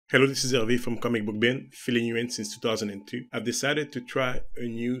Hello, this is Hervé from Comic Book Bin, filling you in since 2002. I've decided to try a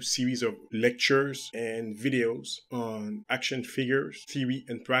new series of lectures and videos on action figures, theory,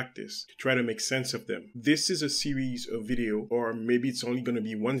 and practice to try to make sense of them. This is a series of video, or maybe it's only going to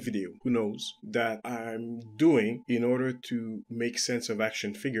be one video, who knows, that I'm doing in order to make sense of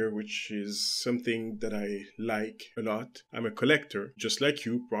action figure, which is something that I like a lot. I'm a collector, just like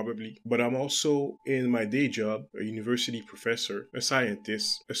you probably, but I'm also in my day job, a university professor, a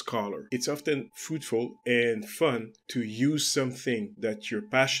scientist, a scholar. It's often fruitful and fun to use something that you're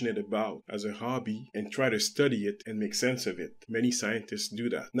passionate about as a hobby and try to study it and make sense of it. Many scientists do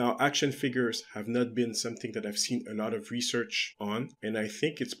that. Now, action figures have not been something that I've seen a lot of research on, and I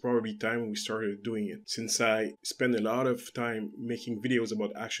think it's probably time we started doing it. Since I spend a lot of time making videos about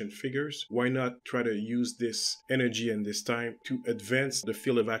action figures, why not try to use this energy and this time to advance the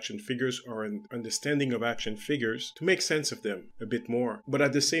field of action figures or an understanding of action figures to make sense of them a bit more, but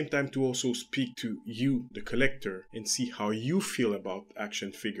at the same time to also speak to you, the collector, and see how you feel about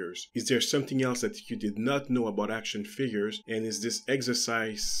action figures. Is there something else that you did not know about action figures, and is this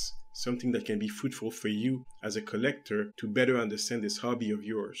exercise something that can be fruitful for you as a collector to better understand this hobby of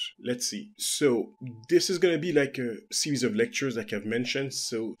yours? Let's see. So this is going to be like a series of lectures like I've mentioned.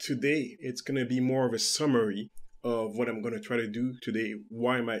 So today it's going to be more of a summary of what I'm going to try to do today.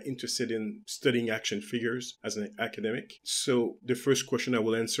 Why am I interested in studying action figures as an academic? So the first question I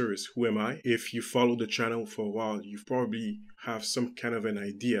will answer is, who am I? If you follow the channel for a while, you probably have some kind of an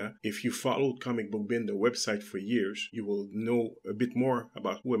idea. If you followed Comic Book Bin, the website, for years, you will know a bit more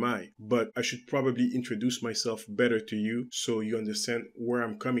about who am I. But I should probably introduce myself better to you so you understand where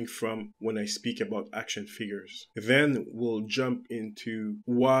I'm coming from when I speak about action figures. Then we'll jump into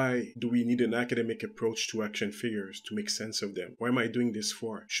why do we need an academic approach to action figures to make sense of them? Why am I doing this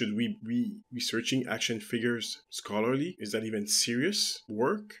for? Should we be researching action figures scholarly? Is that even serious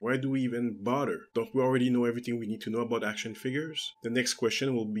work? Why do we even bother? Don't we already know everything we need to know about action figures? The next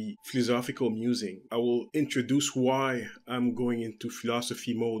question will be philosophical musing. I will introduce why I'm going into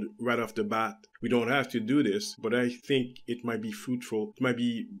philosophy mode right off the bat. We don't have to do this, but I think it might be fruitful. It might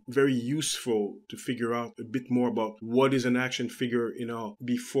be very useful to figure out a bit more about what is an action figure,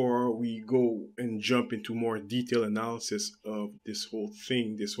 before we go and jump into more detailed analysis of this whole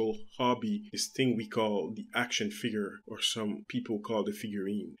thing, this whole hobby, this thing we call the action figure, or some people call the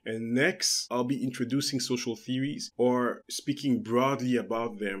figurine. And next, I'll be introducing social theories, or speaking broadly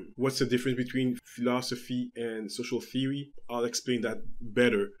about them. What's the difference between philosophy and social theory? I'll explain that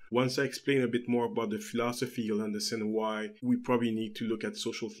better. Once I explain a bit more about the philosophy, you'll understand why we probably need to look at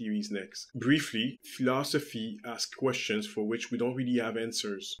social theories next. Briefly, philosophy asks questions for which we don't really have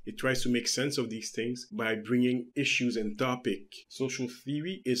answers. It tries to make sense of these things by bringing issues and topic. Social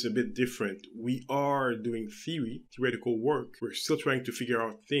theory is a bit different. We are doing theoretical work. We're still trying to figure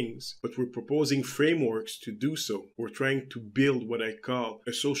out things, but we're proposing frameworks to do so. We're trying to build what I call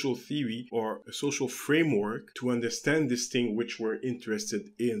a social theory or a social framework to understand this thing which we're interested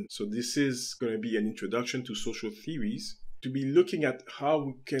in. So this is going to be an introduction to social theories, to be looking at how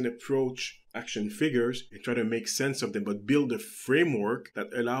we can approach action figures and try to make sense of them, but build a framework that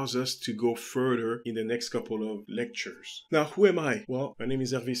allows us to go further in the next couple of lectures. Now, who am I? Well, my name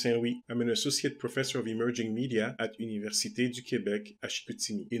is Hervé Saint-Louis. I'm an associate professor of emerging media at Université du Québec à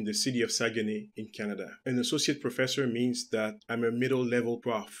Chicoutimi in the city of Saguenay in Canada. An associate professor means that I'm a middle-level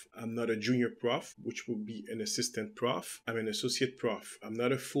prof. I'm not a junior prof, which would be an assistant prof. I'm an associate prof. I'm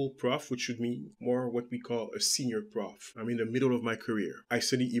not a full prof, which would mean more what we call a senior prof. I'm in the middle of my career. I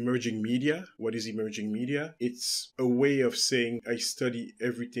study emerging media. What is emerging media? It's a way of saying I study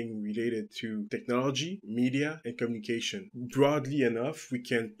everything related to technology, media, and communication. Broadly enough, we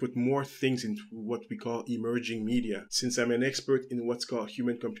can put more things into what we call emerging media, since I'm an expert in what's called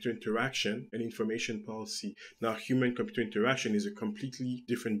human-computer interaction and information policy. Now, human-computer interaction is a completely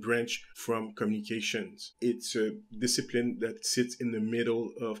different branch from communications. It's a discipline that sits in the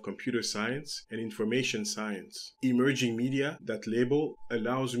middle of computer science and information science. Emerging media, that label,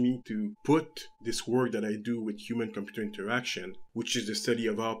 allows me to put this work that I do with human-computer interaction, which is the study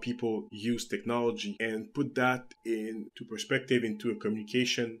of how people use technology, and put that into perspective into a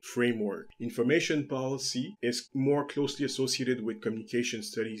communication framework. Information policy is more closely associated with communication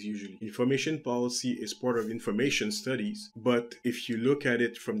studies usually. Information policy is part of information studies, but if you look at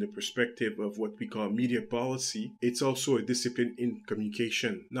it from the perspective of what we call media policy, it's also a discipline in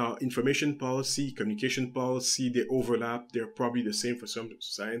communication. Now, information policy, communication policy, they overlap. They're probably the same for some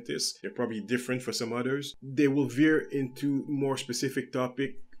scientists. They're probably different for some others. They will veer into more specific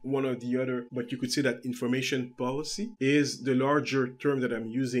topic one or the other, but you could say that information policy is the larger term that I'm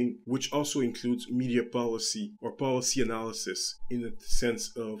using, which also includes media policy or policy analysis in the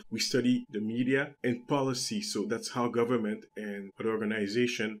sense of we study the media and policy. So that's how government and other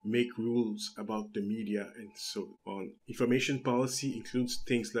organizations make rules about the media and so on. Information policy includes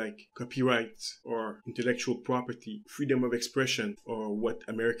things like copyright or intellectual property, freedom of expression, or what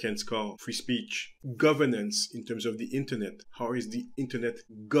Americans call free speech, governance in terms of the internet. How is the internet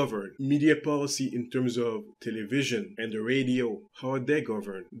governed? Media policy in terms of television and the radio. How are they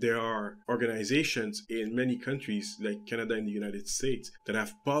governed? There are organizations in many countries like Canada and the United States that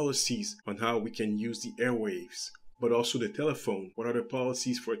have policies on how we can use the airwaves, but also the telephone. What are the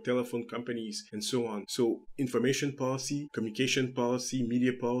policies for telephone companies and so on? So information policy, communication policy,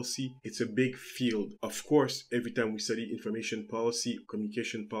 media policy, it's a big field. Of course, every time we study information policy,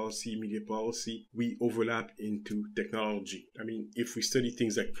 communication policy, media policy, we overlap into technology. I mean, if we study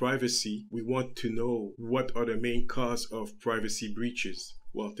things like privacy, we want to know what are the main cause of privacy breaches.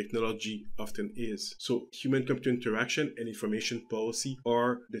 Well, technology often is. So human-computer interaction and information policy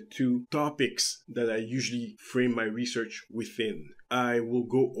are the two topics that I usually frame my research within. I will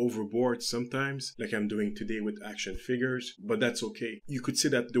go overboard sometimes, like I'm doing today with action figures, but that's okay. You could say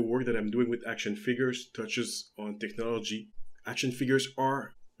that the work that I'm doing with action figures touches on technology. Action figures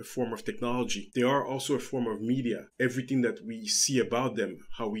are a form of technology. They are also a form of media. Everything that we see about them,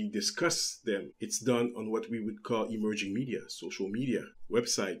 how we discuss them, it's done on what we would call emerging media, social media,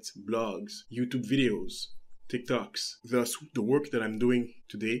 websites, blogs, YouTube videos, TikToks. Thus, the work that I'm doing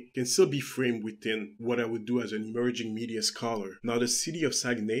today can still be framed within what I would do as an emerging media scholar. Now, the city of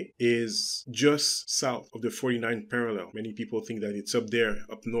Saguenay is just south of the 49th parallel. Many people think that it's up there,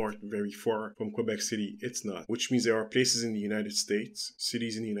 up north, very far from Quebec City. It's not, which means there are places in the United States,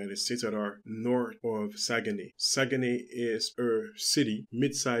 cities in the United States that are north of Saguenay. Saguenay is a city,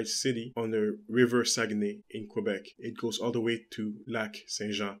 mid-sized city on the river Saguenay in Quebec. It goes all the way to Lac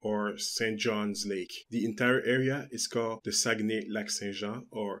Saint-Jean or St. John's Lake. The entire area is called the Saguenay-Lac-Saint-Jean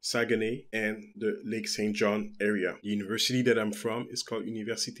or Saguenay and the Lake St. John area. The university that I'm from is called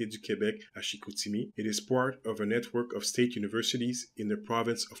Université du Québec à Chicoutimi. It is part of a network of state universities in the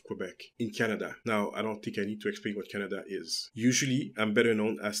province of Quebec in Canada. Now, I don't think I need to explain what Canada is. Usually, I'm better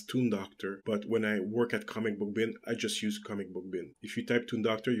known as Toon Doctor, but when I work at Comic Book Bin, I just use Comic Book Bin. If you type Toon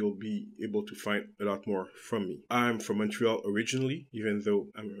Doctor, you'll be able to find a lot more from me. I'm from Montreal originally, even though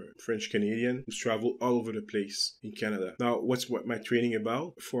I'm a French Canadian who's traveled all over the place in Canada. Now, what's my training about?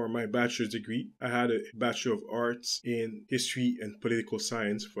 For my bachelor's degree, I had a Bachelor of Arts in History and Political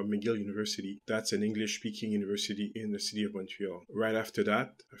Science from McGill University. That's an English-speaking university in the city of Montreal. Right after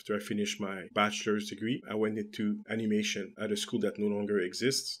that, after I finished my bachelor's degree, I went into animation at a school that no longer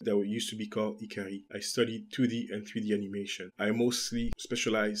exists, that used to be called Ikari. I studied 2D and 3D animation. I mostly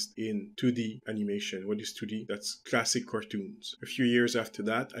specialized in 2D animation. What is 2D? That's classic cartoons. A few years after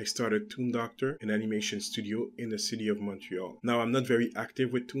that, I started Toon Doctor, an animation studio in the city of Montreal. Now, I'm not very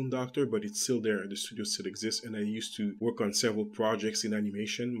active with Toon Doctor, but it's still there. The studio still exists, and I used to work on several projects in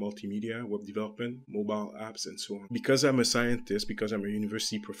animation, multimedia, web development, mobile apps, and so on. Because I'm a scientist, because I'm a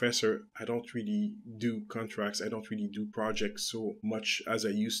university professor, I don't really do contracts. I don't really do projects so much as I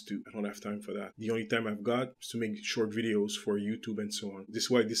used to. I don't have time for that. The only time I've got is to make short videos for YouTube and so on. This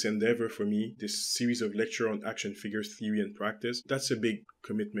is why this endeavor for me, this series of lecture on action figures theory and practice, that's a big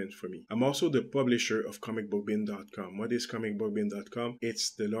commitment for me. I'm also the publisher of comicbookbin.com. What is comicbookbin.com?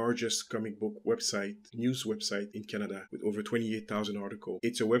 It's the largest comic book website, news website in Canada with over 28,000 articles.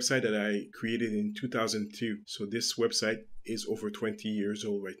 It's a website that I created in 2002. So this website is over 20 years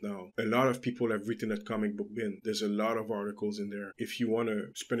old right now. A lot of people have written at Comic Book Bin. There's a lot of articles in there. If you want to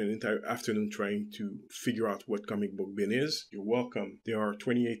spend an entire afternoon trying to figure out what Comic Book Bin is, you're welcome. There are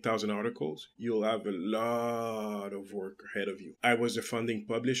 28,000 articles. You'll have a lot of work ahead of you. I was a founding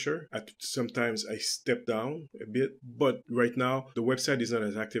publisher. Sometimes I step down a bit, but right now the website is not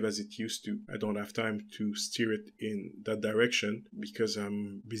as active as it used to. I don't have time to steer it in that direction because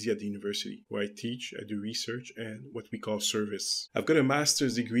I'm busy at the university where I teach, I do research, and what we call service. I've got a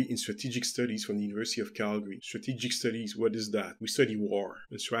master's degree in strategic studies from the University of Calgary. Strategic studies, what is that? We study war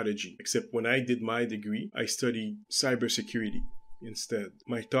and strategy. Except when I did my degree, I studied cybersecurity instead.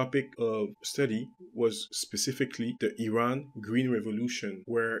 My topic of study was specifically the Iran Green Revolution,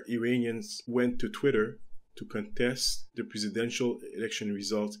 where Iranians went to Twitter to contest the presidential election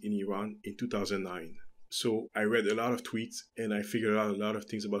results in Iran in 2009. So I read a lot of tweets and I figured out a lot of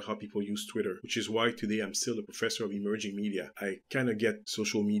things about how people use Twitter, which is why today I'm still a professor of emerging media. I kind of get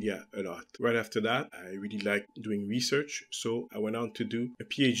social media a lot. Right after that, I really like doing research. So I went on to do a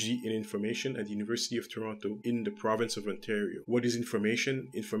PhD in information at the University of Toronto in the province of Ontario. What is information?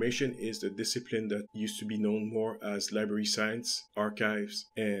 Information is the discipline that used to be known more as library science, archives,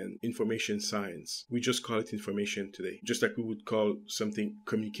 and information science. We just call it information today, just like we would call something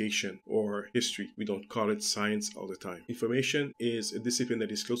communication or history. We don't call it science all the time. Information is a discipline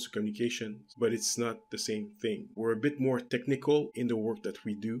that is close to communication, but it's not the same thing. We're a bit more technical in the work that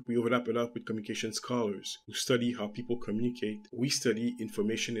we do. We overlap a lot with communication scholars who study how people communicate. We study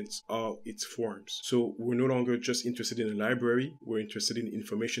information in all its forms. So we're no longer just interested in a library, we're interested in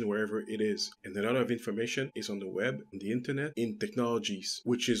information wherever it is. And a lot of information is on the web, on the internet, in technologies,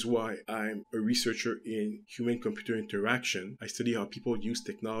 which is why I'm a researcher in human-computer interaction. I study how people use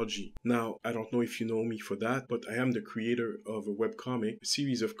technology. Now, I don't know if you know me for that, but I am the creator of a webcomic, a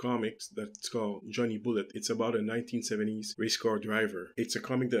series of comics that's called Johnny Bullet. It's about a 1970s race car driver. It's a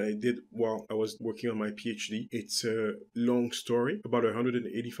comic that I did while I was working on my PhD. It's a long story, about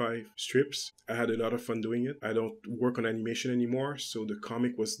 185 strips. I had a lot of fun doing it. I don't work on animation anymore, so the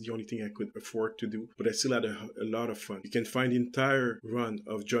comic was the only thing I could afford to do, but I still had a lot of fun. You can find the entire run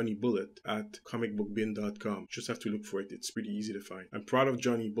of Johnny Bullet at comicbookbin.com. Just have to look for it. It's pretty easy to find. I'm proud of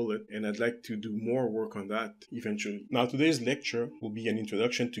Johnny Bullet, and I'd like to do more work on that eventually. Now, today's lecture will be an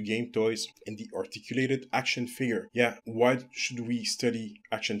introduction to game toys and the articulated action figure. Yeah, why should we study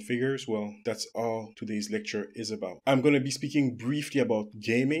action figures? Well, that's all today's lecture is about. I'm going to be speaking briefly about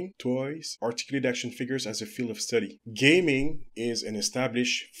gaming, toys, articulated action figures as a field of study. Gaming is an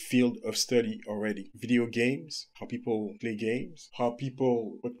established field of study already. Video games, how people play games, how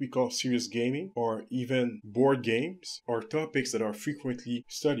people, what we call serious gaming, or even board games, are topics that are frequently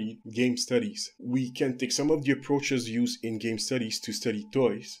studied in game studies. We can take some of the approaches used in game studies to study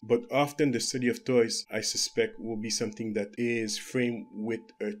toys, but often the study of toys, I suspect, will be something that is framed with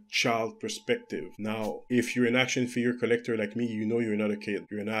a child perspective. Now, if you're an action figure collector like me, you know you're not a kid,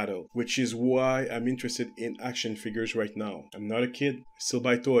 you're an adult, which is why I'm interested in action figures right now. I'm not a kid, I still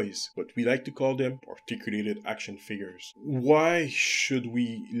buy toys, but we like to call them articulated action figures. Why should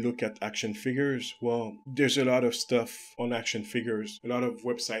we look at action figures? Well, there's a lot of stuff on action figures, a lot of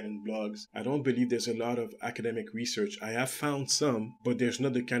websites and blogs. I don't believe there's a lot of academic research. I have found some, but there's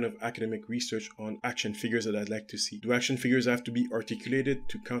not the kind of academic research on action figures that I'd like to see. Do action figures have to be articulated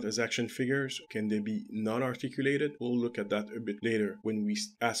to count as action figures? Can they be non-articulated? We'll look at that a bit later when we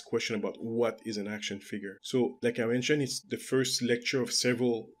ask question about what is an action figure. So, like I mentioned, it's the first lecture of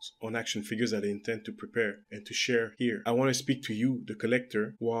several on action figures that I intend to prepare and to share here. I want to speak to you, the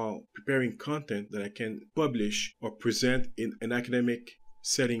collector, while preparing content that I can publish or present in an academic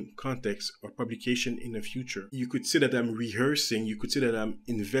setting, context, or publication in the future. You could say that I'm rehearsing, you could say that I'm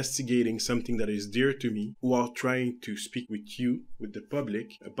investigating something that is dear to me while trying to speak with you, with the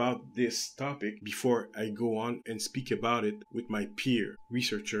public, about this topic before I go on and speak about it with my peer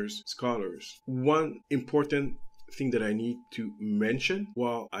researchers, scholars. One important thing that I need to mention,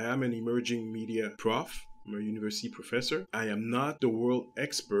 while I am an emerging media prof, I'm a university professor, I am not the world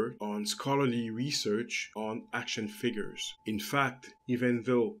expert on scholarly research on action figures. In fact, even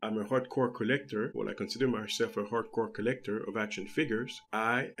though I'm a hardcore collector, well, I consider myself a hardcore collector of action figures,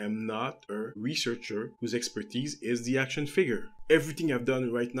 I am not a researcher whose expertise is the action figure. Everything I've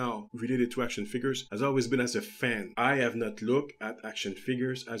done right now related to action figures has always been as a fan. I have not looked at action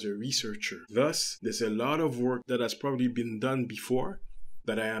figures as a researcher. Thus, there's a lot of work that has probably been done before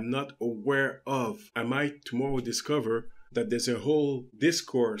that I am not aware of. I might tomorrow discover that there's a whole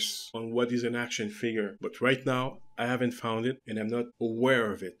discourse on what is an action figure, but right now I haven't found it and I'm not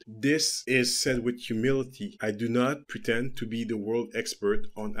aware of it. This is said with humility. I do not pretend to be the world expert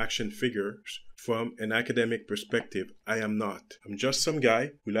on action figures from an academic perspective. I am not. I'm just some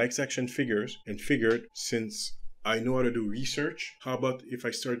guy who likes action figures and figured since I know how to do research. How about if I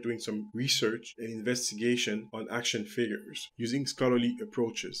start doing some research and investigation on action figures using scholarly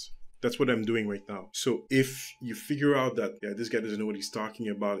approaches? That's what I'm doing right now. So if you figure out that, yeah, this guy doesn't know what he's talking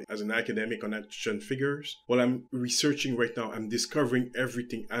about as an academic on action figures, well, I'm researching right now. I'm discovering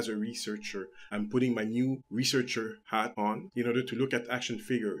everything as a researcher. I'm putting my new researcher hat on in order to look at action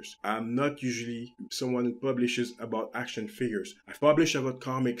figures. I'm not usually someone who publishes about action figures. I've published about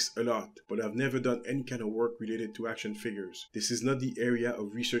comics a lot, but I've never done any kind of work related to action figures. This is not the area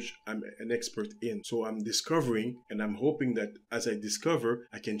of research I'm an expert in. So I'm discovering, and I'm hoping that as I discover,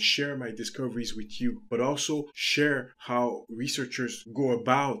 I can share share my discoveries with you, but also share how researchers go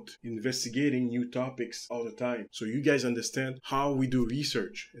about investigating new topics all the time. So you guys understand how we do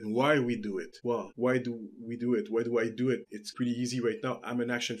research and why we do it. Well, why do we do it? Why do I do it? It's pretty easy right now. I'm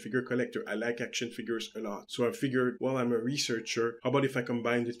an action figure collector. I like action figures a lot. So I figured, well, I'm a researcher. How about if I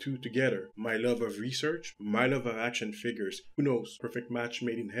combine the two together? My love of research, my love of action figures. Who knows? Perfect match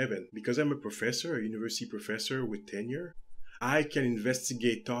made in heaven. Because I'm a professor, a university professor with tenure, I can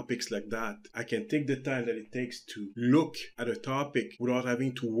investigate topics like that. I can take the time that it takes to look at a topic without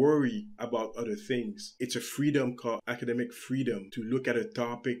having to worry about other things. It's a freedom called academic freedom to look at a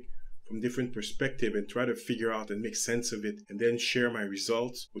topic from different perspective and try to figure out and make sense of it and then share my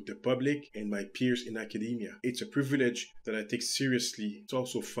results with the public and my peers in academia. It's a privilege that I take seriously. It's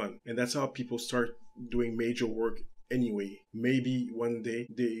also fun. And that's how people start doing major work anyway. Maybe one day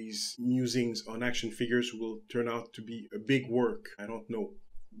these musings on action figures will turn out to be a big work. I don't know.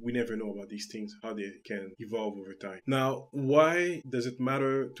 We never know about these things, how they can evolve over time. Now, why does it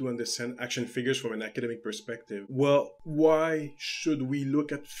matter to understand action figures from an academic perspective? Well, why should we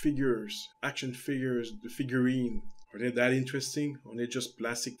look at figures, action figures, the figurine? Are they that interesting? Are they just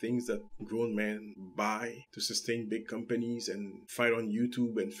plastic things that grown men buy to sustain big companies and fight on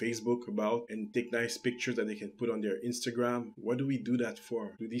YouTube and Facebook about and take nice pictures that they can put on their Instagram? What do we do that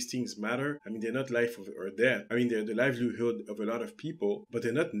for? Do these things matter? I mean, they're not life or death. I mean, they're the livelihood of a lot of people, but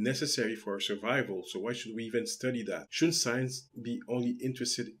they're not necessary for our survival. So why should we even study that? Shouldn't science be only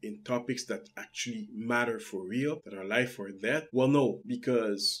interested in topics that actually matter for real, that are life or death? Well, no,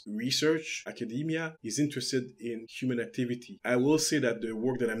 because research, academia is interested in human activity. I will say that the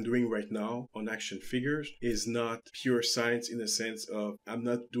work that I'm doing right now on action figures is not pure science in the sense of I'm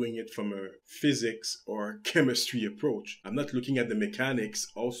not doing it from a physics or chemistry approach. I'm not looking at the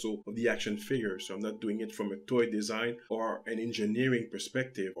mechanics also of the action figures. So I'm not doing it from a toy design or an engineering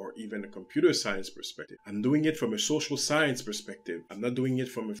perspective or even a computer science perspective. I'm doing it from a social science perspective. I'm not doing it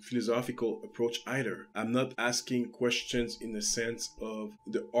from a philosophical approach either. I'm not asking questions in the sense of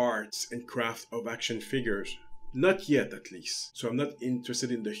the arts and craft of action figures. Not yet, at least. So I'm not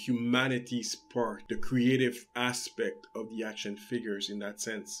interested in the humanities part, the creative aspect of the action figures in that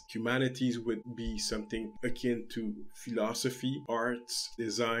sense. Humanities would be something akin to philosophy, arts,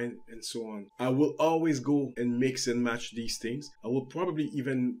 design, and so on. I will always go and mix and match these things. I will probably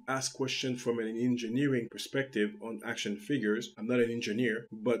even ask questions from an engineering perspective on action figures. I'm not an engineer,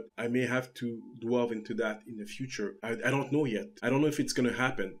 but I may have to delve into that in the future. I don't know yet. I don't know if it's going to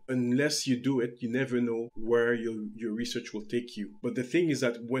happen. Unless you do it, you never know where your research will take you. But the thing is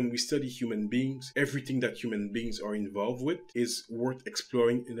that when we study human beings, everything that human beings are involved with is worth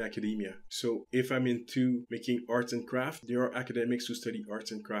exploring in academia. So if I'm into making arts and craft, there are academics who study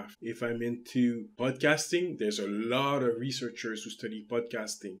arts and craft. If I'm into podcasting, there's a lot of researchers who study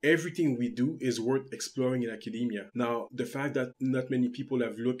podcasting. Everything we do is worth exploring in academia. Now, the fact that not many people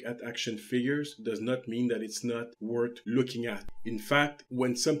have looked at action figures does not mean that it's not worth looking at. In fact,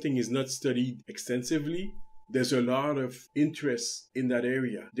 when something is not studied extensively, there's a lot of interest in that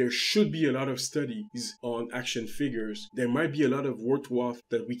area. There should be a lot of studies on action figures. There might be a lot of worthwhile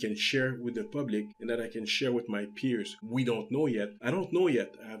that we can share with the public and that I can share with my peers. We don't know yet. I don't know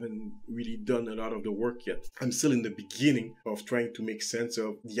yet. I haven't really done a lot of the work yet. I'm still in the beginning of trying to make sense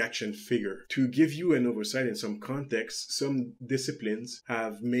of the action figure. To give you an oversight in some context, some disciplines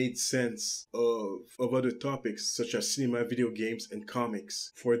have made sense of other topics such as cinema, video games, and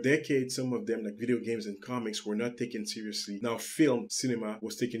comics. For decades, some of them, like video games and comics, were not taken seriously. Now, film, cinema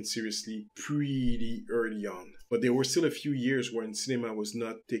was taken seriously pretty early on. But there were still a few years when cinema was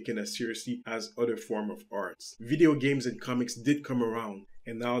not taken as seriously as other forms of arts. Video games and comics did come around.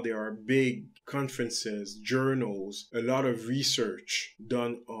 And now there are big conferences, journals, a lot of research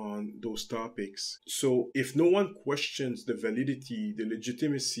done on those topics. So if no one questions the validity, the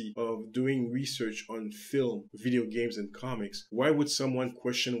legitimacy of doing research on film, video games, and comics, why would someone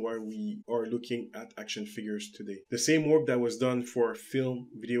question why we are looking at action figures today? The same work that was done for film,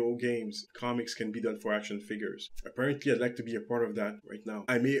 video games, comics can be done for action figures. Apparently, I'd like to be a part of that right now.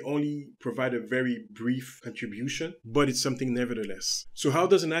 I may only provide a very brief contribution, but it's something nevertheless. So how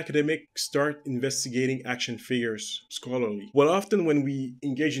does an academic start investigating action figures scholarly? Well, often when we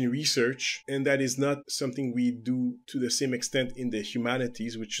engage in research, and that is not something we do to the same extent in the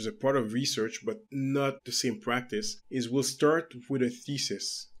humanities, which is a part of research, but not the same practice, is we'll start with a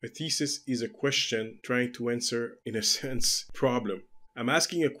thesis. A thesis is a question trying to answer, in a sense, problem. I'm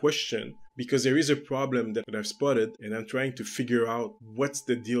asking a question because there is a problem that I've spotted and I'm trying to figure out what's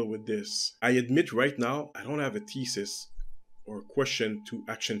the deal with this. I admit right now, I don't have a thesis or question to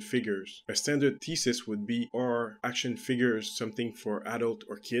action figures. A standard thesis would be, are action figures something for adult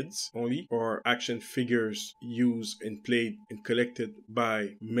or kids only? Or action figures used and played and collected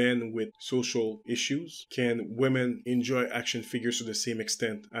by men with social issues? Can women enjoy action figures to the same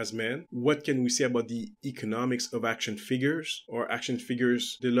extent as men? What can we say about the economics of action figures, or action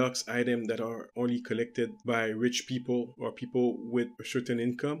figures deluxe items that are only collected by rich people or people with a certain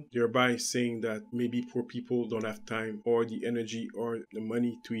income, thereby saying that maybe poor people don't have time or the energy or the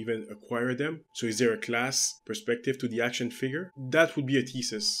money to even acquire them? So is there a class perspective to the action figure? That would be a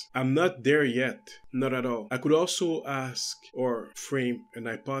thesis. I'm not there yet, not at all. I could also ask or frame an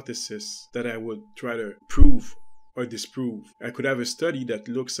hypothesis that I would try to prove or disprove. I could have a study that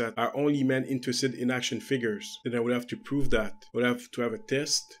looks at, are only men interested in action figures? Then I would have to prove that. I would have to have a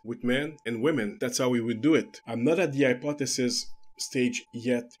test with men and women. That's how we would do it. I'm not at the hypothesis stage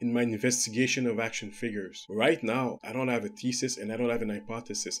yet in my investigation of action figures. Right now, I don't have a thesis and I don't have an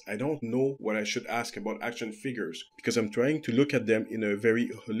hypothesis. I don't know what I should ask about action figures because I'm trying to look at them in a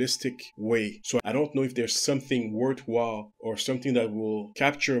very holistic way. So I don't know if there's something worthwhile or something that will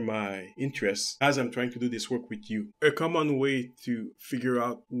capture my interest as I'm trying to do this work with you. A common way to figure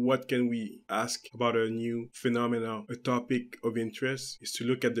out what can we ask about a new phenomenon, a topic of interest, is to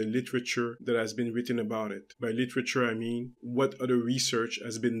look at the literature that has been written about it. By literature, I mean what other research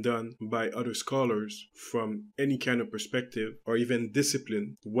has been done by other scholars from any kind of perspective or even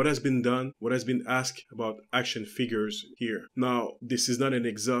discipline. What has been done, what has been asked about action figures here. Now, this is not an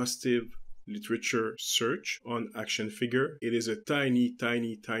exhaustive literature search on action figure. It is a tiny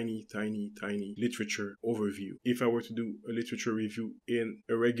literature overview. If I were to do a literature review in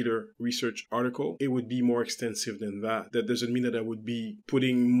a regular research article, it would be more extensive than that. That doesn't mean that I would be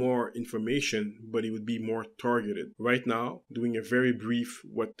putting more information, but it would be more targeted. Right now, doing a very brief,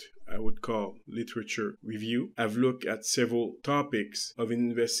 what I would call literature review, I've looked at several topics of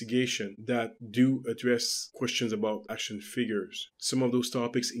investigation that do address questions about action figures. Some of those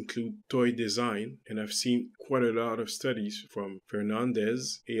topics include toy design, and I've seen quite a lot of studies from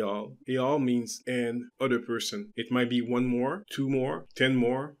Fernandez, et al. Et al. Means an other person. It might be one more, two more, 10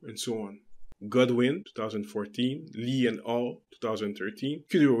 more, and so on. Godwin, 2014, Lee and al., 2013,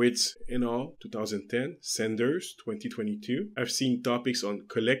 Kudrowitz and al., 2010, Sanders, 2022. I've seen topics on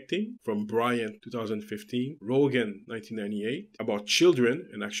collecting from Bryant, 2015, Rogan, 1998, about children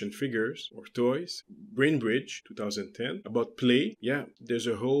and action figures or toys, Brainbridge, 2010, about play. Yeah, there's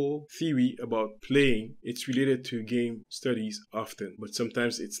a whole theory about playing. It's related to game studies often, but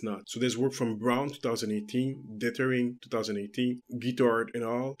sometimes it's not. So there's work from Brown, 2018, Dettering, 2018, Guittard and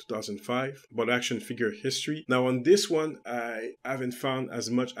al., 2005, about action figure history. Now on this one, I haven't found as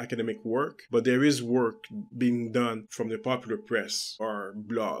much academic work, but there is work being done from the popular press or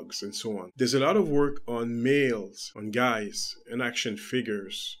blogs and so on. There's a lot of work on males, on guys, and action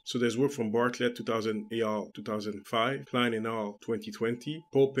figures. So there's work from Bartlett, 2000 et al., 2005, Klein et al., 2020,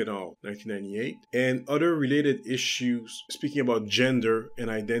 Pope et al., 1998, and other related issues speaking about gender and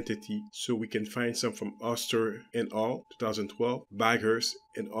identity. So we can find some from Oster et al., 2012, Baghurst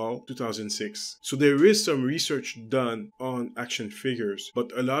et al., 2006. So there is some research done on action figures,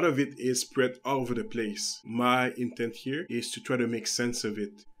 but a lot of it is spread all over the place. My intent here is to try to make sense of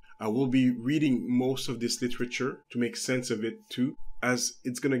it. I will be reading most of this literature to make sense of it too, as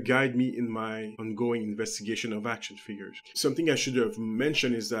it's going to guide me in my ongoing investigation of action figures. Something I should have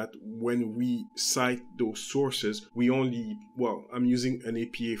mentioned is that when we cite those sources, I'm using an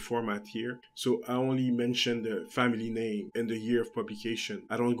APA format here, so I only mention the family name and the year of publication.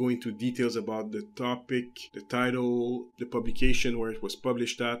 I don't go into details about the topic, the title, the publication, where it was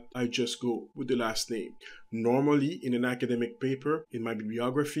published at. I just go with the last name. Normally, in an academic paper, in my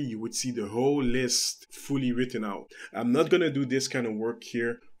bibliography, you would see the whole list fully written out. I'm not going to do this kind of work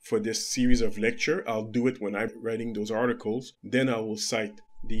here for this series of lecture. I'll do it when I'm writing those articles. Then I will cite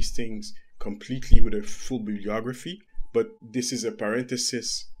these things completely with a full bibliography. But this is a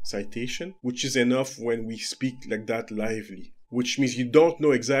parenthesis citation, which is enough when we speak like that lively. Which means you don't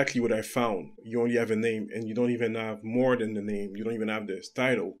know exactly what I found. You only have a name, and you don't even have more than the name. You don't even have the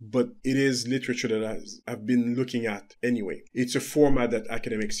title. But it is literature that I've been looking at anyway. It's a format that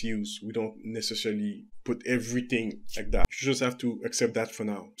academics use. We don't necessarily put everything like that. You just have to accept that for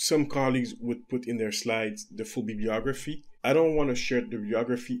now. Some colleagues would put in their slides the full bibliography. I don't want to share the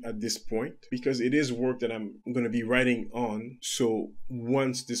bibliography at this point because it is work that I'm going to be writing on. So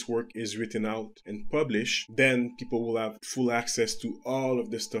once this work is written out and published, then people will have full access to all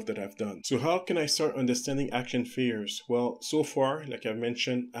of the stuff that I've done. So how can I start understanding action figures? Well, so far, like I've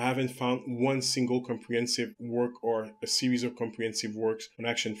mentioned, I haven't found one single comprehensive work or a series of comprehensive works on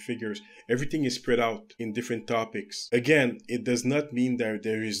action figures. Everything is spread out in different topics. Again, it does not mean that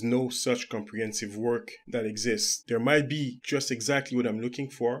there is no such comprehensive work that exists. There might be just exactly what I'm looking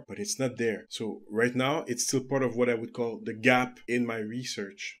for, but it's not there. So right now, it's still part of what I would call the gap in my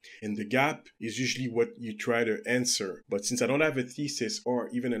research. And the gap is usually what you try to answer. But since I don't have a thesis or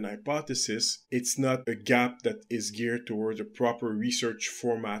even an hypothesis, it's not a gap that is geared towards a proper research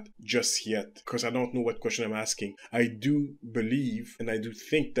format just yet, because I don't know what question I'm asking. I do believe and I do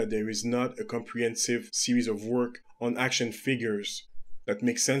think that there is not a comprehensive series of work on action figures that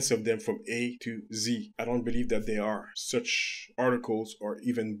makes sense of them from A to Z. I don't believe that there are such articles or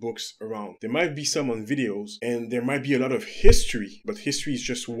even books around. There might be some on videos and there might be a lot of history, but history is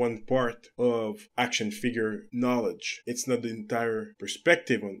just one part of action figure knowledge. It's not the entire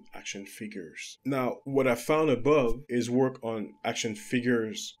perspective on action figures. Now, what I found above is work on action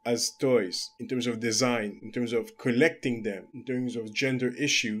figures as toys, in terms of design, in terms of collecting them, in terms of gender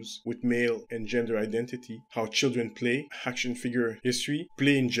issues with male and gender identity, how children play, action figure history,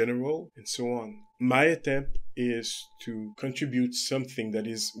 play in general, and so on. My attempt is to contribute something that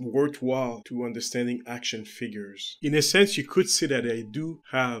is worthwhile to understanding action figures. In a sense, you could say that I do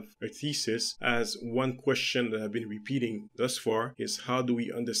have a thesis, as one question that I've been repeating thus far is how do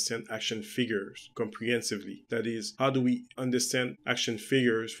we understand action figures comprehensively? That is, how do we understand action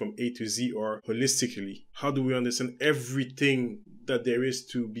figures from A to Z or holistically? How do we understand everything that there is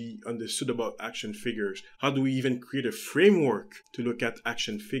to be understood about action figures? How do we even create a framework to look at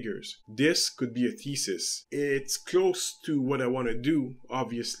action figures? This could be a thesis. It's close to what I want to do,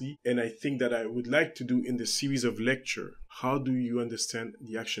 obviously, and I think that I would like to do in the series of lecture. How do you understand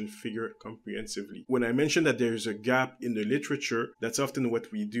the action figure comprehensively? When I mention that there is a gap in the literature, that's often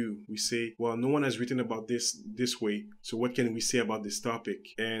what we do. We say, well, no one has written about this way, so what can we say about this topic?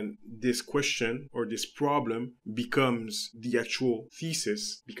 And this question or this problem becomes the actual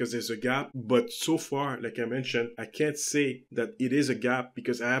thesis because there's a gap. But so far, like I mentioned, I can't say that it is a gap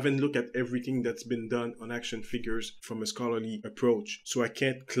because I haven't looked at everything that's been done on action figures from a scholarly approach. So I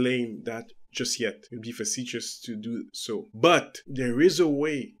can't claim that just yet. It would be facetious to do so. But there is a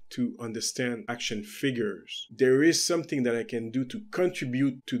way to understand action figures. There is something that I can do to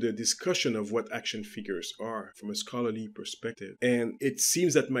contribute to the discussion of what action figures are from a scholarly perspective. And it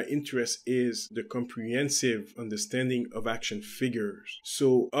seems that my interest is the comprehensive understanding of action figures.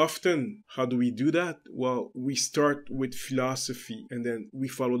 So often, how do we do that? Well, we start with philosophy and then we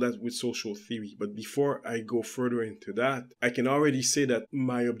follow that with social theory. But before I go further into that, I can already say that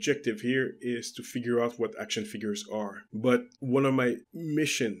my objective here is to figure out what action figures are. But one of my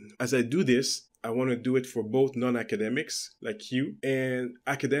missions as I do this, I want to do it for both non-academics like you and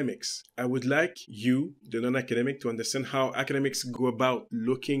academics. I would like you, the non-academic, to understand how academics go about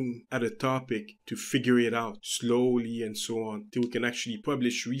looking at a topic to figure it out slowly and so on, till we can actually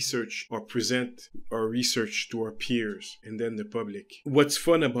publish research or present our research to our peers and then the public. What's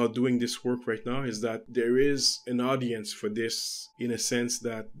fun about doing this work right now is that there is an audience for this, in a sense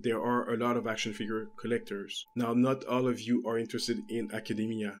that there are a lot of action figure collectors. Now, not all of you are interested in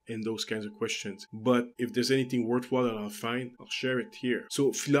academia and those kinds of questions. But if there's anything worthwhile that I'll find, I'll share it here.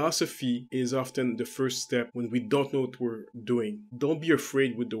 So philosophy is often the first step when we don't know what we're doing. Don't be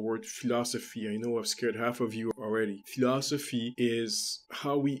afraid with the word philosophy. I know I've scared half of you already. Philosophy is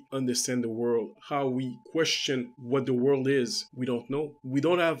how we understand the world, how we question what the world is. We don't know. We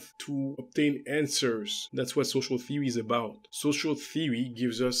don't have to obtain answers. That's what social theory is about. Social theory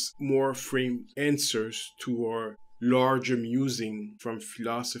gives us more framed answers to our larger musing from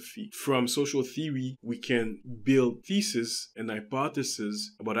philosophy. From social theory, we can build theses and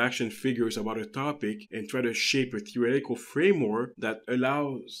hypotheses about action figures, about a topic, and try to shape a theoretical framework that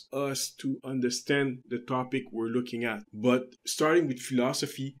allows us to understand the topic we're looking at. But starting with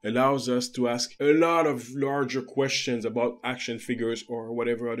philosophy allows us to ask a lot of larger questions about action figures or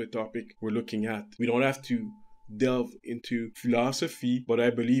whatever other topic we're looking at. We don't have to delve into philosophy, but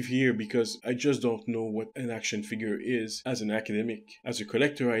I believe here because I just don't know what an action figure is as an academic. As a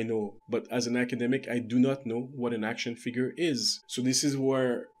collector, I know, but as an academic, I do not know what an action figure is. So this is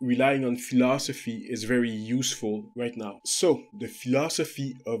where relying on philosophy is very useful right now. So the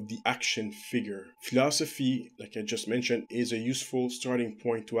philosophy of the action figure. Philosophy, like I just mentioned, is a useful starting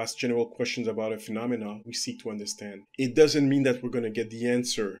point to ask general questions about a phenomenon we seek to understand. It doesn't mean that we're going to get the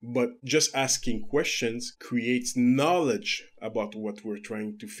answer, but just asking questions create It's knowledge about what we're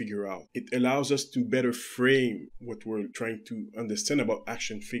trying to figure out. It allows us to better frame what we're trying to understand about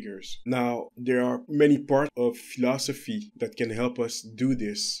action figures. Now, there are many parts of philosophy that can help us do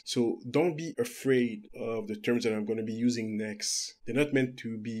this. So don't be afraid of the terms that I'm going to be using next. They're not meant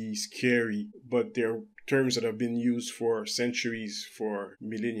to be scary, but they're terms that have been used for centuries, for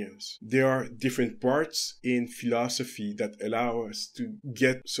millennia. There are different parts in philosophy that allow us to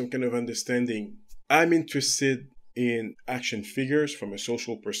get some kind of understanding. I'm interested in action figures from a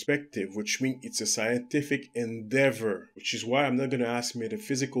social perspective, which means it's a scientific endeavor, which is why I'm not going to ask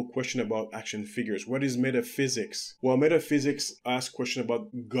metaphysical question about action figures. What is metaphysics? Well, metaphysics asks question about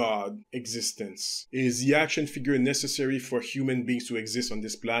God, existence. Is the action figure necessary for human beings to exist on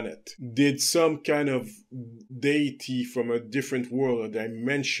this planet? Did some kind of deity from a different world, a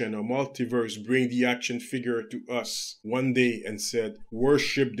dimension, a multiverse bring the action figure to us one day and said,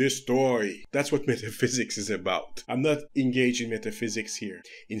 worship this toy? That's what metaphysics is about. I'm not engaged in metaphysics here.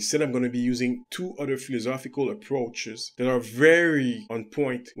 Instead, I'm going to be using two other philosophical approaches that are very on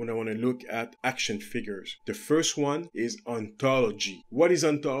point when I want to look at action figures. The first one is ontology. What is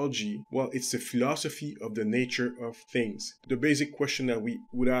ontology? Well, it's the philosophy of the nature of things. The basic question that we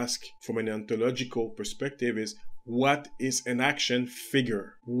would ask from an ontological perspective is, what is an action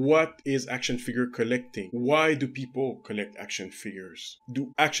figure? What is action figure collecting? Why do people collect action figures?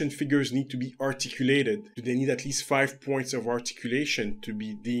 Do action figures need to be articulated? Do they need at least 5 points of articulation to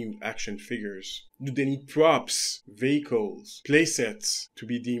be deemed action figures? Do they need props, vehicles, playsets to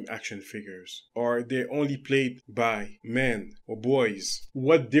be deemed action figures? Or are they only played by men or boys?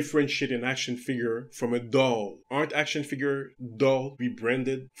 What differentiates an action figure from a doll? Aren't action figure dolls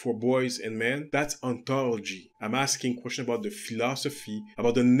rebranded for boys and men? That's ontology. I'm asking questions about the philosophy,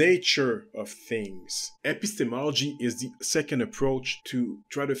 about the nature of things. Epistemology is the second approach to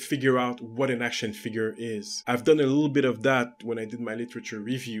try to figure out what an action figure is. I've done a little bit of that when I did my literature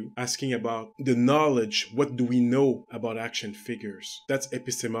review, asking about the knowledge. What do we know about action figures? That's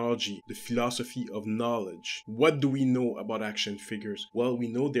epistemology, the philosophy of knowledge. What do we know about action figures? Well, we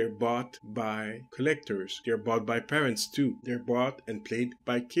know they're bought by collectors. They're bought by parents too. They're bought and played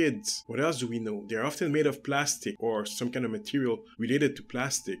by kids. What else do we know? They're often made of plastic or some kind of material related to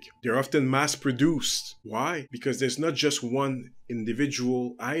plastic. They're often mass produced. Why? Because there's not just one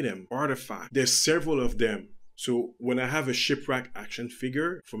individual item, artifact. There's several of them. So when I have a shipwreck action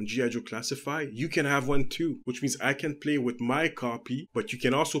figure from G.I. Joe Classified, you can have one too, which means I can play with my copy, but you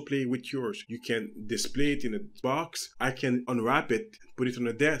can also play with yours. You can display it in a box. I can unwrap it, put it on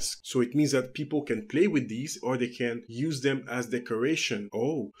a desk. So it means that people can play with these or they can use them as decoration.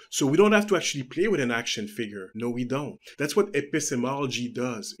 Oh, so we don't have to actually play with an action figure. No, we don't. That's what epistemology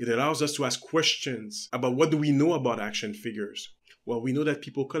does. It allows us to ask questions about what do we know about action figures. Well, we know that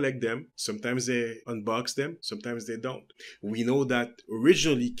people collect them. Sometimes they unbox them. Sometimes they don't. We know that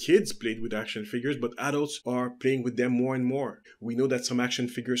originally kids played with action figures, but adults are playing with them more and more. We know that some action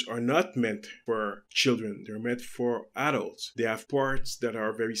figures are not meant for children. They're meant for adults. They have parts that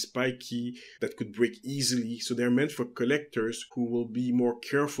are very spiky, that could break easily. So they're meant for collectors who will be more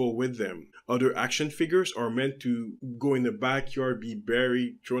careful with them. Other action figures are meant to go in the backyard, be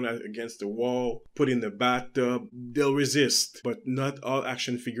buried, thrown against the wall, put in the bathtub. They'll resist, but not all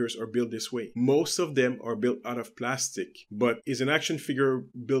action figures are built this way. Most of them are built out of plastic, but is an action figure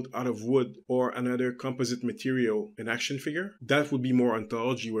built out of wood or another composite material an action figure? That would be more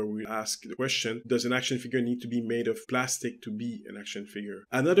ontology, where we ask the question, does an action figure need to be made of plastic to be an action figure?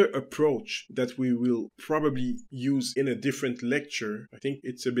 Another approach that we will probably use in a different lecture, I think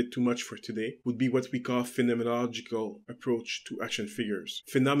it's a bit too much for today, would be what we call phenomenological approach to action figures.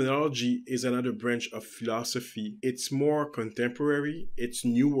 Phenomenology is another branch of philosophy. It's more contemporary, it's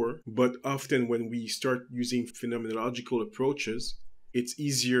newer, but often when we start using phenomenological approaches, it's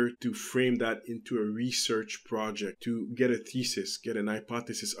easier to frame that into a research project, to get a thesis, get an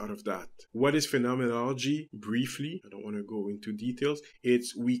hypothesis out of that. What is phenomenology? Briefly, I don't want to go into details.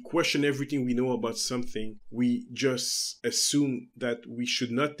 It's we question everything we know about something. We just assume that we should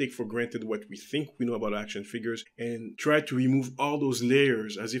not take for granted what we think we know about action figures and try to remove all those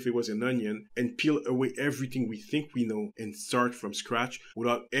layers as if it was an onion and peel away everything we think we know and start from scratch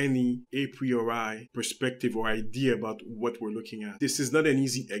without any a priori perspective or idea about what we're looking at. This is not an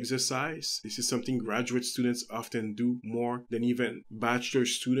easy exercise. This is something graduate students often do more than even bachelor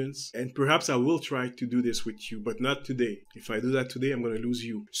students. And perhaps I will try to do this with you, but not today. If I do that today, I'm going to lose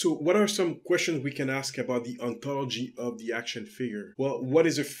you. So what are some questions we can ask about the ontology of the action figure? Well, what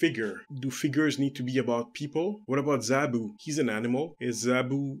is a figure? Do figures need to be about people? What about Zabu? He's an animal. Is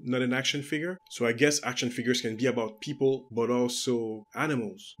Zabu not an action figure? So I guess action figures can be about people, but also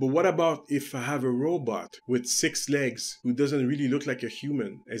animals. But what about if I have a robot with 6 legs who doesn't really look like a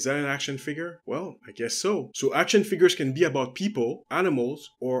human? Is that an action figure? Well, I guess so. So action figures can be about people, animals,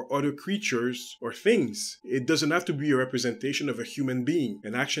 or other creatures or things. It doesn't have to be a representation of a human being.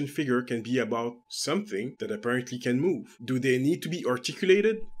 An action figure can be about something that apparently can move. Do they need to be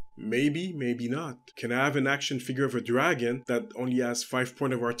articulated? Maybe, maybe not. Can I have an action figure of a dragon that only has 5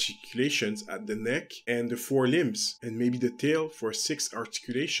 points of articulations at the neck and the 4 limbs, and maybe the tail for 6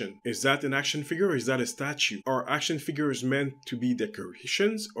 articulation? Is that an action figure or is that a statue? Are action figures meant to be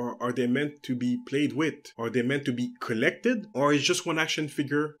decorations or are they meant to be played with? Are they meant to be collected or is just one action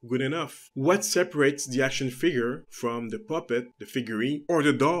figure good enough? What separates the action figure from the puppet, the figurine, or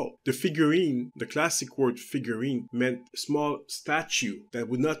the doll? The figurine, the classic word figurine, meant small statue that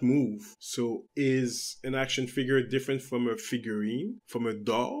would not move. So is an action figure different from a figurine, from a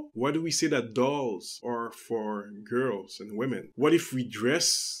doll? Why do we say that dolls are for girls and women? What if we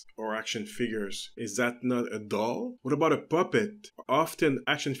dress our action figures? Is that not a doll? What about a puppet? Often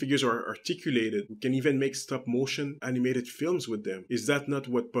action figures are articulated. We can even make stop motion animated films with them. Is that not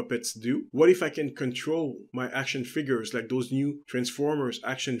what puppets do? What if I can control my action figures like those new Transformers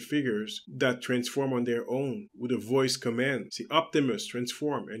action figures that transform on their own with a voice command? See, Optimus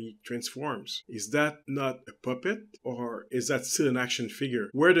transform, and he transforms. Is that not a puppet or is that still an action figure?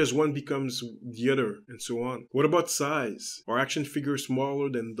 Where does one becomes the other and so on? What about size? Are action figures smaller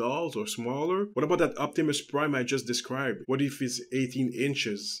than dolls or smaller? What about that Optimus Prime I just described? What if it's 18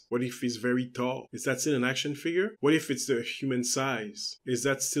 inches? What if it's very tall? Is that still an action figure? What if it's the human size? Is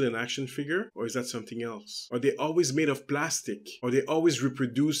that still an action figure or is that something else? Are they always made of plastic? Are they always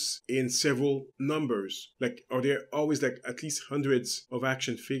reproduced in several numbers? Like, are there always like at least hundreds of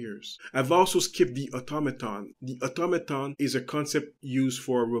action figures? I've also skipped the automaton. The automaton is a concept used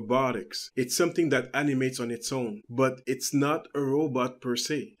for robotics. It's something that animates on its own, but it's not a robot per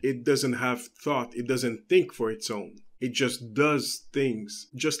se. It doesn't have thought. It doesn't think for its own. It just does things,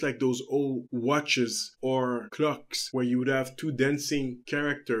 just like those old watches or clocks where you would have 2 dancing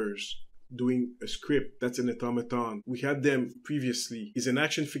characters doing a script. That's an automaton. We had them previously. Is an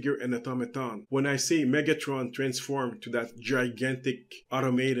action figure an automaton? When I say Megatron transformed to that gigantic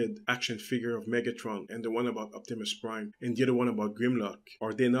automated action figure of Megatron and the one about Optimus Prime and the other one about Grimlock,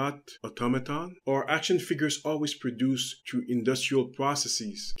 are they not automaton? Or action figures always produced through industrial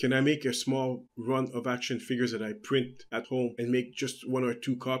processes? Can I make a small run of action figures that I print at home and make just 1 or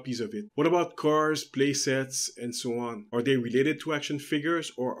 2 copies of it? What about cars, play sets, and so on? Are they related to action figures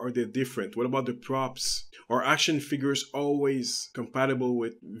or are they different? What about the props? Are action figures always compatible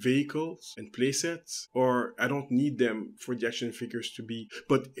with vehicles and playsets? Or I don't need them for the action figures to be.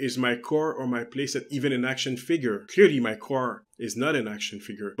 But is my car or my playset even an action figure? Clearly my car is not an action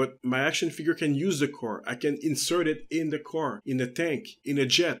figure, but my action figure can use the car. I can insert it in the car, in a tank, in a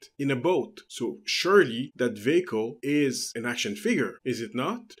jet, in a boat. So surely that vehicle is an action figure, is it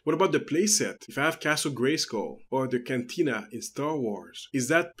not? What about the playset? If I have Castle Grayskull or the Cantina in Star Wars, is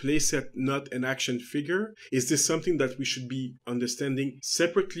that playset not an action figure? Is this something that we should be understanding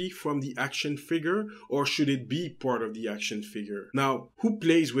separately from the action figure, or should it be part of the action figure? Now, who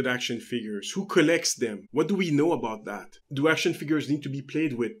plays with action figures? Who collects them? What do we know about that? Do action figures need to be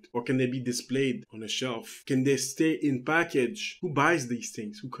played with, or can they be displayed on a shelf? Can they stay in package? Who buys these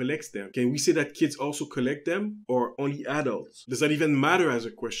things? Who collects them? Can we say that kids also collect them, or only adults? Does that even matter as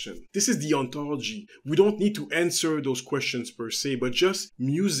a question? This is the ontology. We don't need to answer those questions per se, but just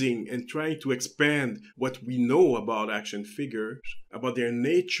musing and trying to expand what we know about action figures, about their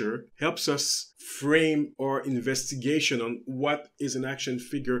nature, helps us frame our investigation on what is an action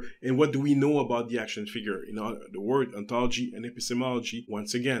figure and what do we know about the action figure. The word ontology and epistemology,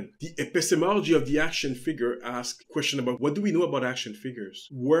 once again. The epistemology of the action figure asks a question about what do we know about action figures?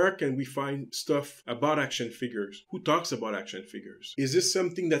 Where can we find stuff about action figures? Who talks about action figures? Is this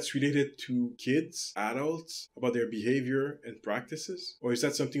something that's related to kids, adults, about their behavior and practices? Or is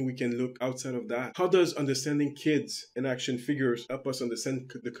that something we can look outside of that? How does understanding kids and action figures help us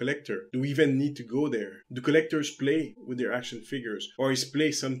understand the collector? Do we even need need to go there? Do collectors play with their action figures? Or is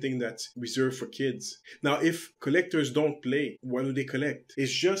play something that's reserved for kids? Now, if collectors don't play, what do they collect?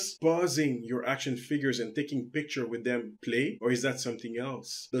 Is just pausing your action figures and taking picture with them play? Or is that something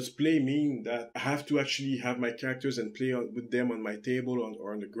else? Does play mean that I have to actually have my characters and play with them on my table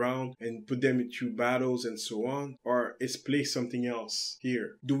or on the ground and put them into battles and so on? Or is play something else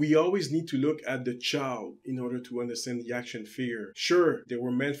here? Do we always need to look at the child in order to understand the action figure? Sure, they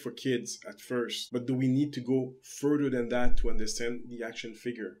were meant for kids at first, but do we need to go further than that to understand the action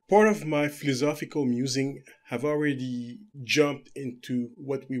figure? Part of my philosophical musing have already jumped into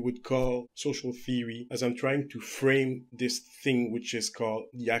what we would call social theory as I'm trying to frame this thing which is called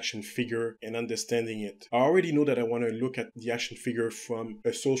the action figure and understanding it. I already know that I want to look at the action figure from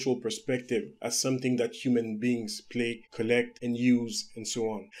a social perspective as something that human beings play, collect, and use, and so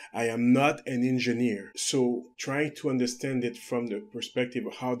on. I am not an engineer, so trying to understand it from the perspective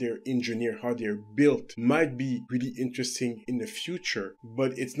of how they're engineered, how they're built, might be really interesting in the future,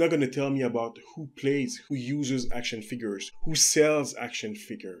 but it's not going to tell me about who plays, who uses action figures, who sells action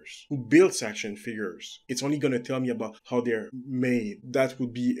figures, who builds action figures. It's only going to tell me about how they're made. That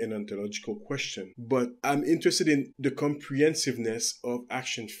would be an ontological question. But I'm interested in the comprehensiveness of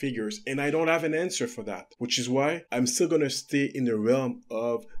action figures, and I don't have an answer for that, which is why I'm still going to stay in the realm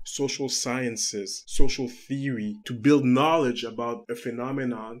of social sciences, social theory, to build knowledge about a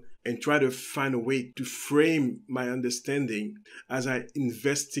phenomenon and try to find a way to frame my understanding as I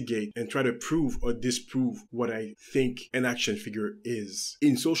investigate and try to prove or disprove what I think an action figure is.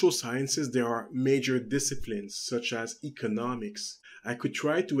 In social sciences, there are major disciplines such as economics. I could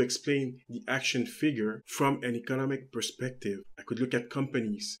try to explain the action figure from an economic perspective. I could look at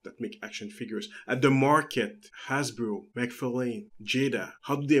companies that make action figures, at the market, Hasbro, McFarlane, Jada.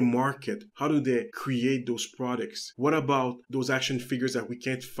 How do they market? How do they create those products? What about those action figures that we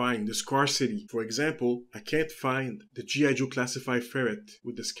can't find? The scarcity. For example, I can't find the G.I. Joe classified ferret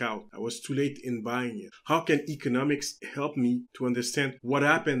with the Scout. I was too late in buying it. How can economics help me to understand what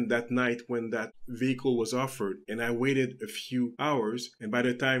happened that night when that vehicle was offered and I waited a few hours, and by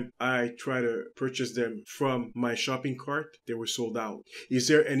the time I try to purchase them from my shopping cart, they were sold out? Is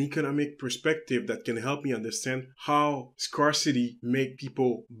there an economic perspective that can help me understand how scarcity make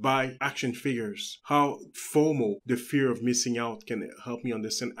people buy action figures? How FOMO, the fear of missing out, can help me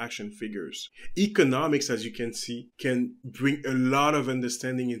understand action figures? Economics, as you can see, can bring a lot of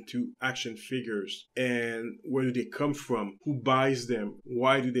understanding into action figures and where do they come from, who buys them,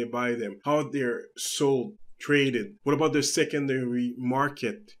 why do they buy them, how they're sold, traded. What about the secondary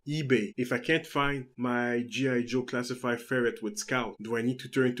market, eBay? If I can't find my G.I. Joe classified ferret with Scout, do I need to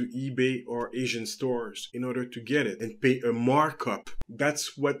turn to eBay or Asian stores in order to get it and pay a markup?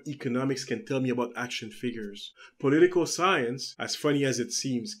 That's what economics can tell me about action figures. Political science, as funny as it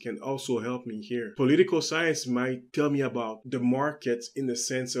seems, can also help me here. Political science might tell me about the markets in the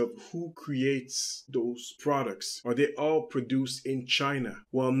sense of who creates those products. Are they all produced in China?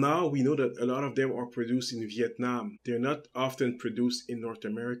 Well, now we know that a lot of them are produced in Vietnam. They're not often produced in North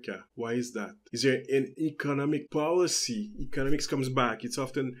America. Why is that? Is there an economic policy? Economics comes back. It's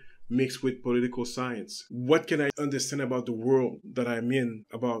often mixed with political science. What can I understand about the world that I'm in?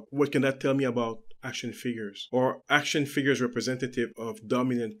 About what can that tell me about action figures? Or action figures representative of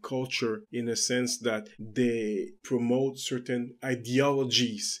dominant culture in a sense that they promote certain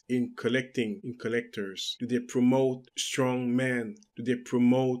ideologies in collectors? Do they promote strong men? Do they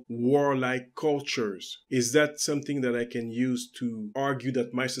promote warlike cultures? Is that something that I can use to argue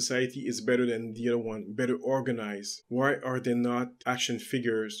that my society is better than the other one, better organized? Why are there not action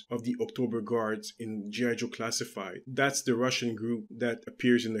figures of the October Guards in G.I. Joe Classified? That's the Russian group that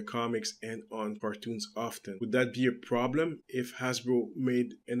appears in the comics and on cartoons often. Would that be a problem if Hasbro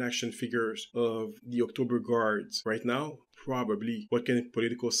made an action figures of the October Guards right now? Probably. What can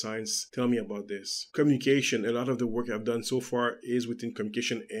political science tell me about this? Communication. A lot of the work I've done so far is within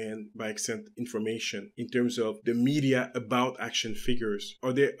communication and by extent information in terms of the media about action figures.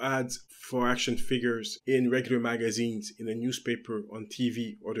 Are there ads for action figures in regular magazines, in a newspaper, on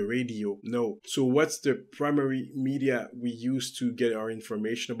TV or the radio? No. So what's the primary media we use to get our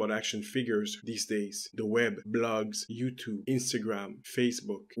information about action figures these days? The web, blogs, YouTube, Instagram,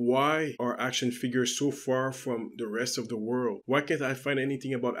 Facebook. Why are action figures so far from the rest of the world world? Why can't I find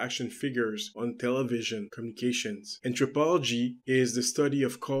anything about action figures on television, communications? Anthropology is the study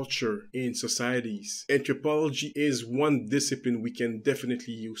of culture in societies. Anthropology is one discipline we can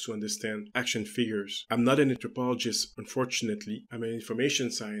definitely use to understand action figures. I'm not an anthropologist, unfortunately. I'm an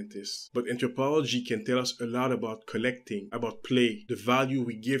information scientist. But anthropology can tell us a lot about collecting, about play, the value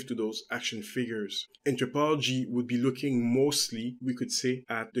we give to those action figures. Anthropology would be looking mostly, we could say,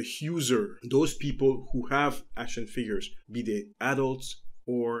 at the user, those people who have action figures, be they adults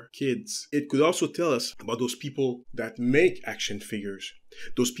or kids. It could also tell us about those people that make action figures,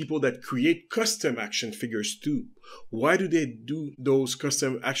 those people that create custom action figures too. Why do they do those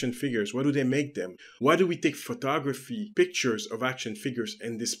custom action figures? Why do they make them? Why do we take photography, pictures of action figures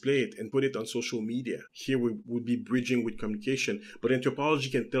and display it and put it on social media? Here we would be bridging with communication, but anthropology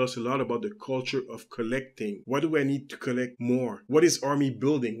can tell us a lot about the culture of collecting. Why do I need to collect more? What is army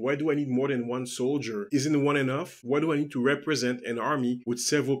building? Why do I need more than one soldier? Isn't one enough? Why do I need to represent an army with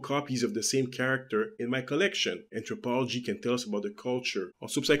several copies of the same character in my collection? Anthropology can tell us about the culture.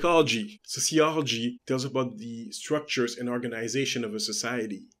 Also psychology, sociology tells about the structures and organization of a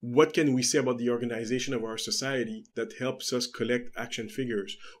society. What can we say about the organization of our society that helps us collect action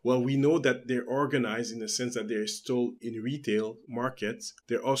figures? Well, we know that they're organized in the sense that they're sold in retail markets.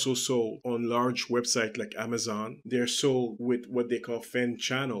 They're also sold on large websites like Amazon. They're sold with what they call fan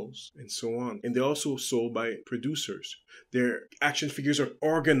channels and so on. And they're also sold by producers. Their action figures are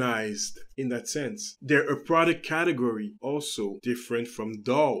organized in that sense. They're a product category, also different from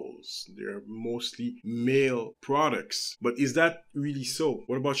dolls. They're mostly male products. But is that really so?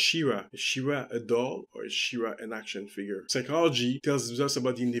 What about She-Ra? Is She-Ra a doll or is She-Ra an action figure? Psychology tells us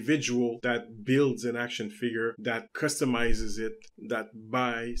about the individual that builds an action figure, that customizes it, that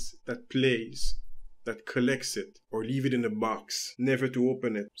buys, that plays, that collects it or leave it in a box, never to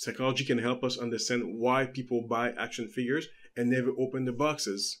open it. Psychology can help us understand why people buy action figures and never open the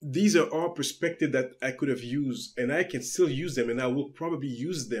boxes. These are all perspectives that I could have used, and I can still use them, and I will probably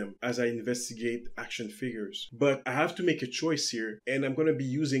use them as I investigate action figures. But I have to make a choice here, and I'm going to be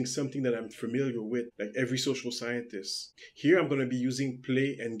using something that I'm familiar with, like every social scientist. Here I'm going to be using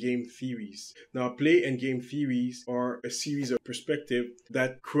play and game theories. Now, play and game theories are a series of perspectives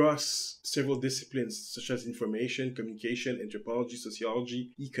that cross several disciplines, such as information, communication, anthropology,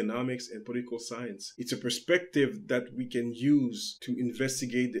 sociology, economics, and political science. It's a perspective that we can use to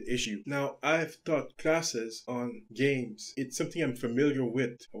investigate the issue. Now, I've taught classes on games. It's something I'm familiar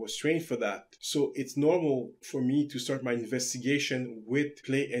with. I was trained for that. So it's normal for me to start my investigation with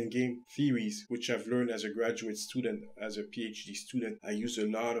play and game theories, which I've learned as a graduate student, as a PhD student. I use a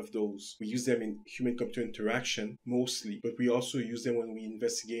lot of those. We use them in human-computer interaction mostly, but we also use them when we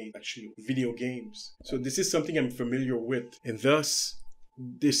investigate actually video games. So this is something I'm familiar with, and thus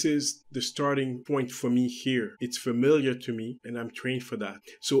this is the starting point for me here. It's familiar to me and I'm trained for that.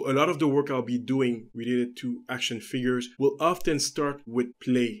 So a lot of the work I'll be doing related to action figures will often start with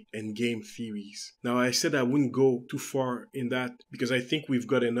play and game theories. Now, I said I wouldn't go too far in that because I think we've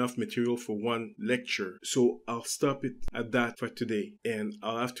got enough material for one lecture. So I'll stop it at that for today, and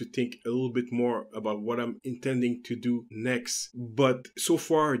I'll have to think a little bit more about what I'm intending to do next. But so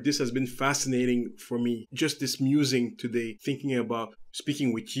far, this has been fascinating for me. Just this musing today, thinking about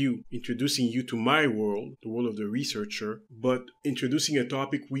speaking with you, introducing you to my world, the world of the researcher, but introducing a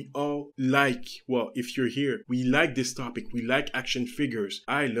topic we all like. Well, if you're here, we like this topic. We like action figures.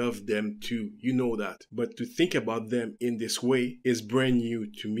 I love them too. You know that. But to think about them in this way is brand new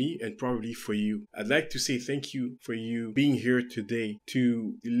to me and probably for you. I'd like to say thank you for you being here today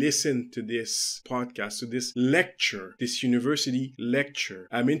to listen to this podcast, to this lecture, this university lecture.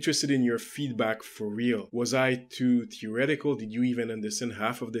 I'm interested in your feedback for real. Was I too theoretical? Did you even understand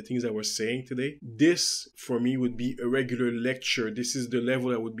half of the things I was saying today? This, for me, would be a regular lecture. This is the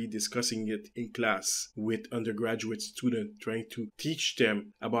level I would be discussing it in class with undergraduate students, trying to teach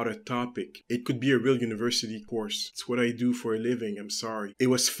them about a topic. It could be a real university course. It's what I do for a living. I'm sorry. It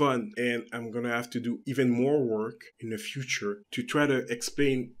was fun, and I'm gonna have to do even more work in the future to try to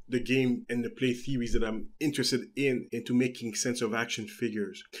explain the game and the play theories that I'm interested in into making sense of action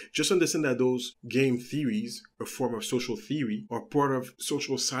figures. Just understand that those game theories, a form of social theory, are part of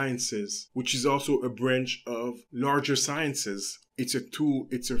social sciences, which is also a branch of larger sciences. It's a tool,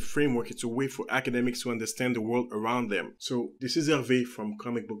 it's a framework, it's a way for academics to understand the world around them. So this is Hervé from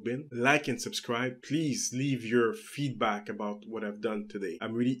Comic Book Bin. Like and subscribe. Please leave your feedback about what I've done today.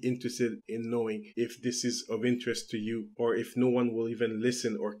 I'm really interested in knowing if this is of interest to you or if no one will even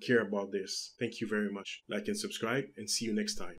listen or care about this. Thank you very much. Like and subscribe and see you next time.